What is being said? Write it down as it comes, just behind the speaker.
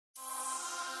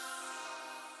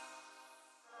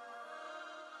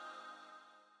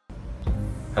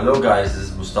Hello guys, this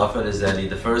is Mostafa Elezali,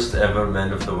 the first ever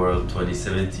Man of the World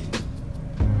 2017.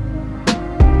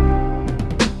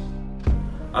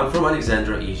 I'm from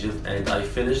Alexandria, Egypt, and I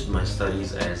finished my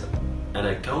studies as an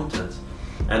accountant,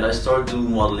 and I started doing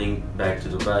modeling back to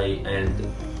Dubai, and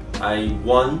I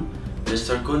won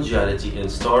Mr. Conjality in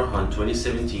Star Hunt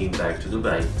 2017 back to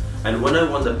Dubai. And when I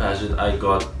won the pageant, I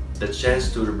got the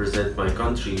chance to represent my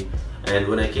country. And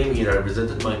when I came here, I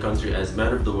represented my country as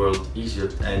Man of the World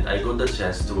Egypt, and I got the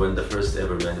chance to win the first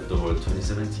ever Man of the World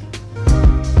 2017.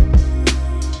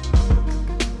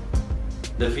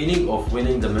 The feeling of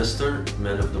winning the Mr.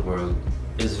 Man of the World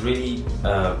is really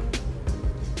a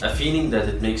feeling that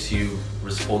it makes you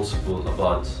responsible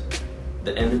about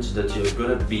the image that you're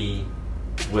gonna be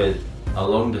with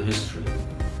along the history.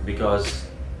 Because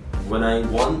when I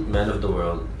won Man of the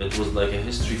World, it was like a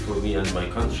history for me and my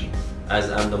country, as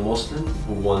I'm the Muslim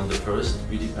who won the first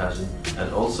beauty pageant,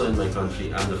 and also in my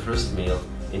country I'm the first male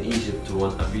in Egypt to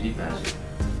win a beauty pageant.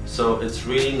 So it's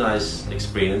really nice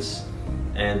experience,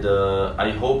 and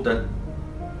I hope that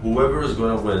whoever is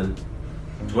going to win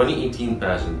 2018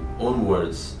 pageant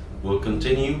onwards will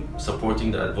continue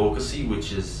supporting the advocacy,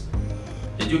 which is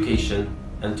education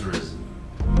and tourism.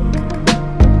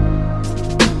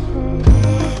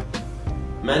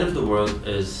 Man of the World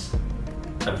is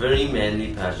a very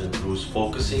manly pageant who's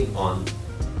focusing on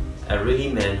a really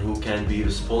man who can be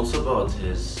responsible about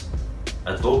his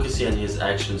advocacy and his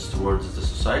actions towards the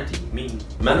society. Me.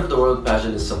 Man of the World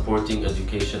pageant is supporting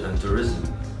education and tourism.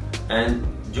 And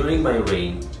during my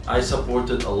reign, I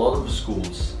supported a lot of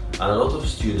schools and a lot of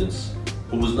students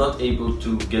who was not able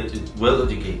to get well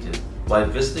educated by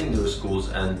visiting their schools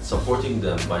and supporting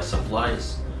them by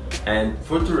supplies. And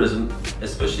for tourism,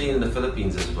 especially in the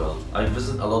Philippines as well, I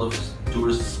visit a lot of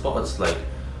tourist spots like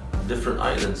different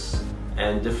islands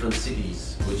and different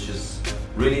cities, which is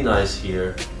really nice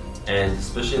here. And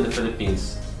especially in the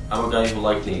Philippines, I'm a guy who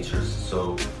likes nature,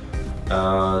 so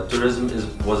tourism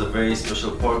was a very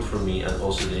special part for me, and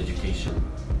also the education.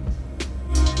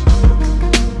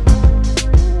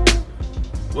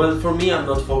 Well, for me, I'm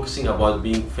not focusing about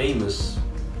being famous.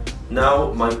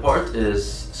 Now my part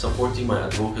is supporting my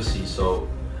advocacy. So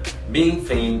being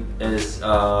famous is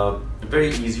very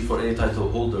easy for any title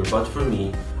holder, but for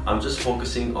me, I'm just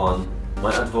focusing on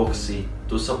my advocacy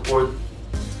to support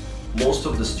most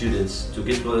of the students to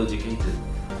get well educated.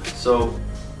 So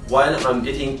while I'm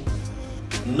getting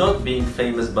not being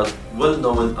famous but well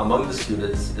known among the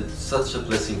students, it's such a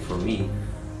blessing for me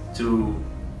to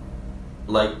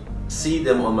like see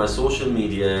them on my social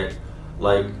media,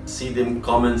 like see them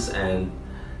comments and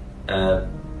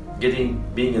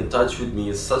being in touch with me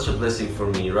is such a blessing for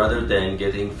me, rather than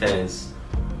getting fans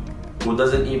who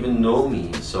doesn't even know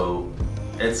me. So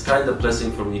it's kind of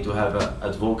blessing for me to have an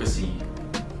advocacy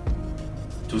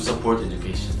to support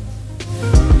education.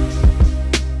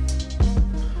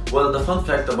 Well, the fun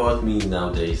fact about me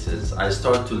nowadays is I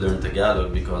start to learn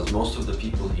Tagalog because most of the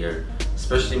people here,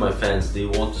 especially my fans, they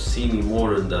want to see me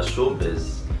more in the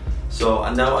showbiz. So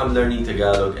now I'm learning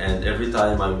Tagalog, and every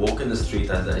time I walk in the street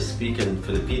and I speak in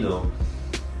Filipino,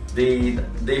 they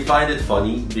find it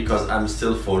funny because I'm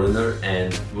still foreigner,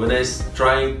 and when I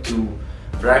trying to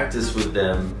practice with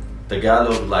them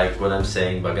Tagalog, like when I'm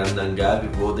saying "Magandang gabi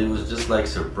po," they was just like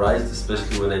surprised,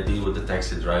 especially when I deal with the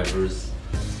taxi drivers.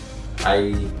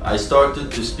 I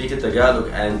started to speak in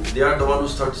Tagalog, and they are the one who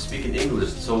start to speak in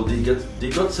English, so they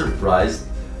got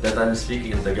surprised that I'm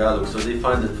speaking in Tagalog, so they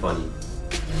find it funny.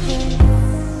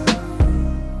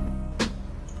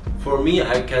 For me,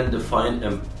 I can define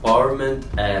empowerment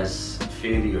as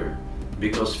failure,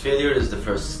 because failure is the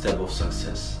first step of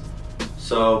success.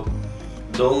 So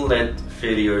don't let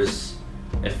failures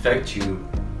affect you.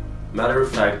 Matter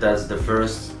of fact, that's the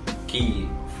first key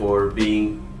for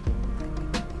being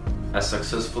a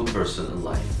successful person in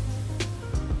life.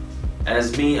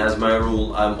 As my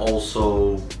rule, I'm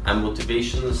also a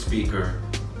motivational speaker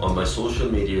on my social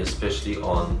media, especially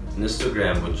on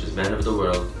Instagram, which is Man of the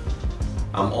World.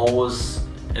 I'm always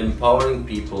empowering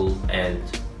people and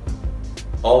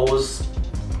always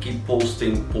keep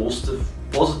posting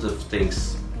positive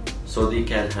things so they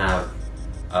can have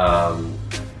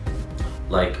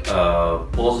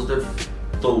positive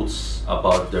thoughts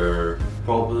about their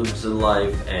problems in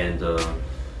life, and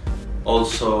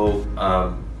also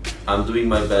I'm doing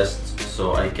my best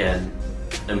so I can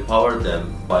empower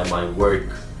them by my work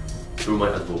through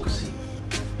my advocacy.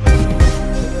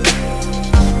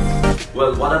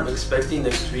 Well, what I'm expecting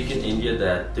next week in India,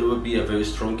 that there will be a very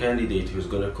strong candidate who's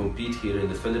going to compete here in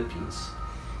the Philippines.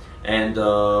 And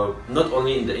not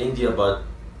only in the India, but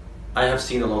I have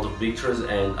seen a lot of pictures,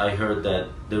 and I heard that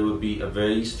there will be a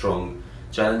very strong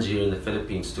challenge here in the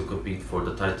Philippines to compete for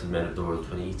the title Man of the World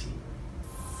 2018.